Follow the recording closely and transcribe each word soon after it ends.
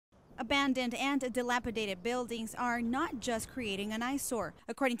Abandoned and dilapidated buildings are not just creating an eyesore.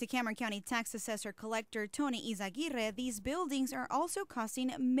 According to Cameron County Tax Assessor Collector Tony Yzaguirre, these buildings are also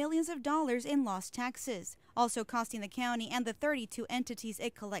costing millions of dollars in lost taxes. Also costing the county and the 32 entities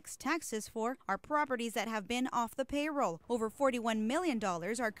it collects taxes for are properties that have been off the payroll. Over $41 million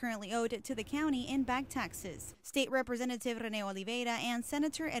are currently owed to the county in back taxes. State Representative Rene Oliveira and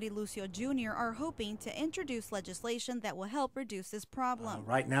Senator Eddie Lucio Jr. are hoping to introduce legislation that will help reduce this problem.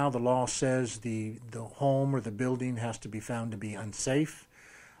 Right now, the law says the home or the building has to be found to be unsafe,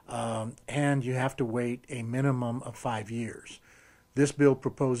 and you have to wait a minimum of 5 years. This bill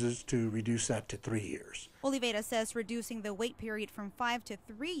proposes to reduce that to 3 years. Oliveira says reducing the wait period from 5 to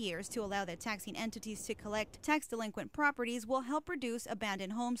 3 years to allow the taxing entities to collect tax delinquent properties will help reduce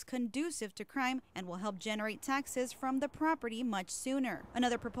abandoned homes conducive to crime and will help generate taxes from the property much sooner.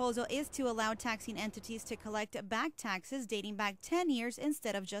 Another proposal is to allow taxing entities to collect back taxes dating back 10 years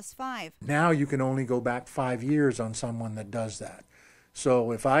instead of just 5. Now you can only go back 5 years on someone that does that.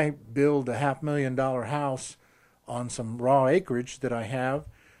 So if I build a $500,000 house on some raw acreage that I have,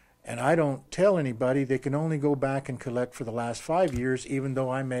 and I don't tell anybody, they can only go back and collect for the last 5 years, even though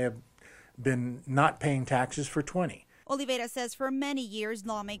I may have been not paying taxes for 20. Oliveira says for many years,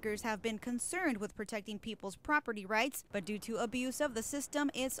 lawmakers have been concerned with protecting people's property rights, but due to abuse of the system,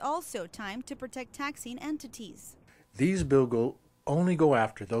 it's also time to protect taxing entities. These bills only go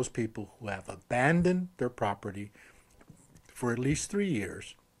after those people who have abandoned their property for at least 3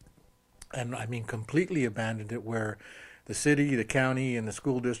 years. And I mean completely abandoned it, where the city, the county, and the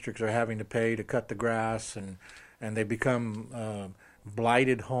school districts are having to pay to cut the grass, and they become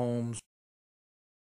blighted homes.